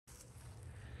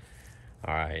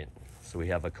All right, so we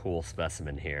have a cool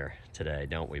specimen here today,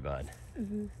 don't we, bud?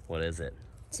 Mm-hmm. What is it?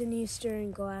 It's an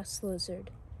eastern glass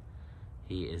lizard.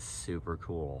 He is super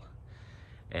cool.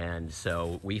 And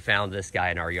so we found this guy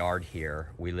in our yard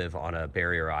here. We live on a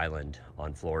barrier island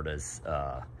on Florida's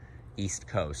east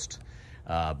coast.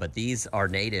 But these are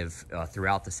native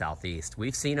throughout the southeast.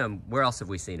 We've seen them. Where else have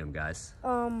we seen them, guys?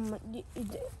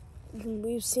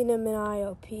 We've seen them in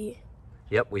IOP.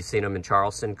 Yep, we've seen them in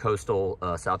Charleston, coastal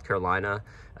South Carolina.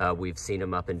 We've seen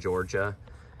them up in Georgia.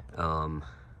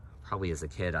 Probably as a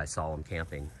kid, I saw them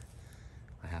camping.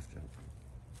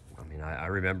 I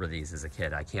remember these as a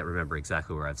kid. I can't remember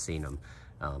exactly where I've seen them,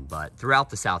 but throughout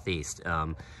the southeast.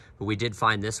 But we did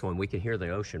find this one. We can hear the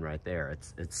ocean right there.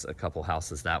 It's a couple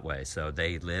houses that way. So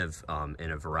they live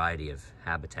in a variety of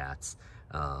habitats.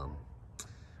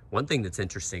 One thing that's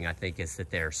interesting, I think, is that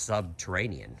they're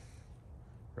subterranean,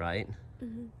 right?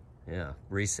 Mm-hmm. Yeah,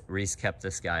 Reese kept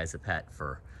this guy as a pet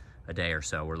for a day or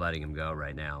so. We're letting him go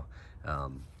right now.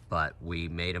 But we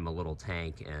made him a little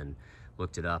tank and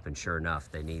looked it up, and sure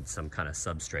enough, they need some kind of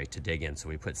substrate to dig in. So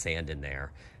we put sand in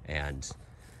there, and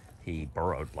he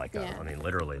burrowed like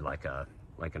literally like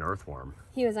an earthworm.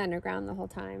 He was underground the whole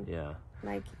time. Yeah.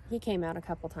 Like, he came out a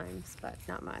couple times, but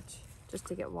not much, just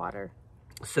to get water.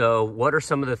 So what are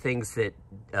some of the things that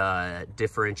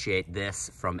differentiate this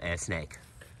from a snake?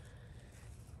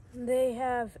 They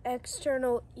have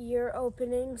external ear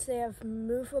openings, they have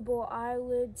movable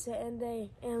eyelids,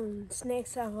 and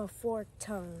snakes have a forked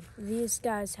tongue. These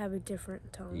guys have a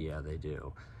different tongue. Yeah, they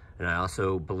do. And I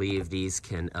also believe these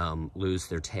can lose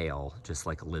their tail just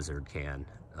like a lizard can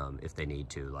if they need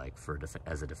to, like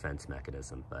as a defense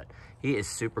mechanism. But he is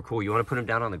super cool. You want to put him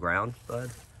down on the ground, bud?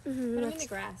 Mm-hmm. Put him in the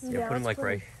grass. Yeah, put him like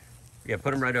right. Yeah,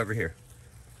 put him right over here.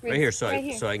 Right here, so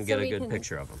I can get a good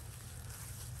picture of him.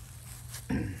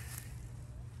 And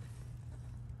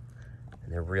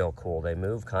they're real cool. They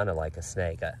move kind of like a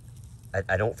snake.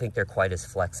 I don't think they're quite as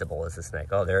flexible as a snake.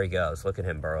 Oh, there he goes. Look at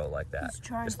him burrow like that.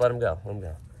 Just let him go. Let him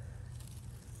go.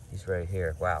 He's right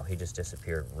here. Wow, he just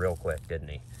disappeared real quick, didn't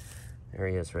he? There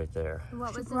he is right there.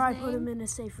 What was his I name? put him in a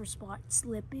safer spot.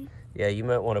 Slippy. Yeah, you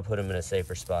might want to put him in a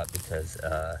safer spot because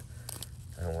I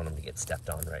don't want him to get stepped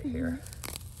on right here.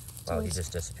 Wow, he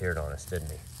just disappeared on us,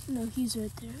 didn't he? No, he's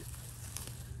right there.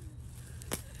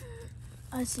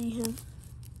 I see him.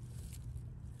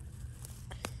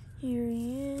 Here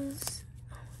he is.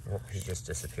 Oh, he just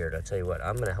disappeared. I'll tell you what,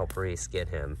 I'm going to help Reese get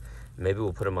him. Maybe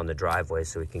we'll put him on the driveway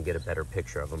so we can get a better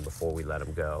picture of him before we let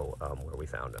him go where we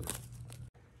found him.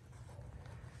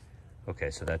 Okay,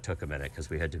 so that took a minute because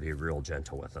we had to be real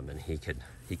gentle with him, and he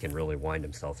can really wind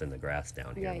himself in the grass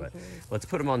down here. Yeah, but let's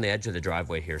put him on the edge of the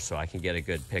driveway here so I can get a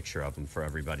good picture of him for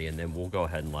everybody, and then we'll go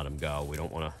ahead and let him go. We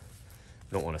don't want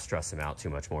to stress him out too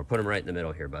much more. Put him right in the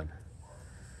middle here, bud.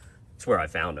 That's where I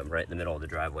found him, right in the middle of the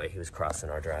driveway. He was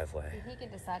crossing our driveway. He can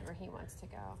decide where he wants to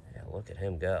go. Yeah, look at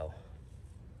him go.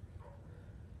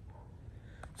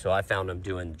 So I found him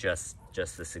doing just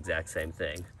this exact same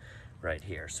thing right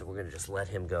here. So we're gonna just let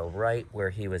him go right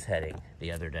where he was heading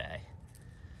the other day.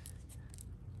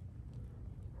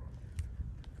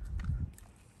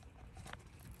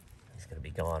 He's gonna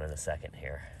be gone in a second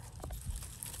here.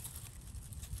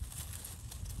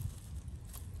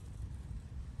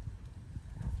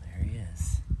 There he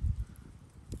is.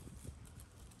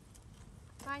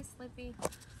 Bye, Slippy.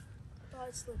 Bye,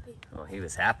 Slippy. Oh, he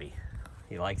was happy.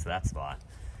 He likes that spot.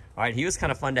 All right, he was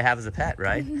kind of fun to have as a pet,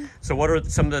 right? So what are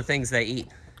some of the things they eat?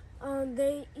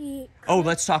 They eat... Oh,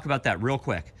 let's talk about that real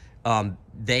quick.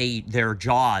 Their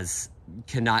jaws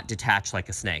cannot detach like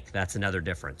a snake. That's another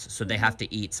difference. So they have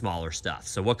to eat smaller stuff.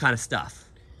 So what kind of stuff?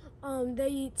 They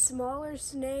eat smaller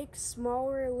snakes,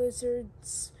 smaller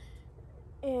lizards,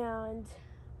 and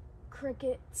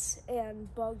crickets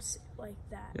and bugs like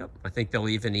that. Yep, I think they'll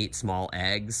even eat small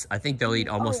eggs. I think they'll eat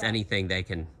almost anything they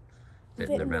can fit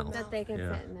in their mouth. That they can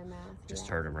fit in their mouth. Just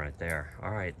heard him right there.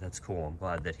 All right, that's cool. I'm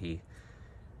glad that he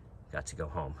got to go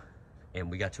home.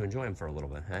 And we got to enjoy him for a little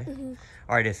bit, hey?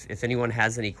 All right, if anyone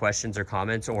has any questions or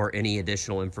comments or any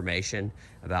additional information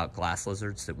about glass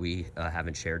lizards that we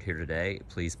haven't shared here today,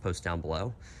 please post down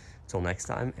below. Until next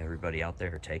time, everybody out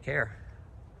there, take care.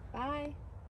 Bye.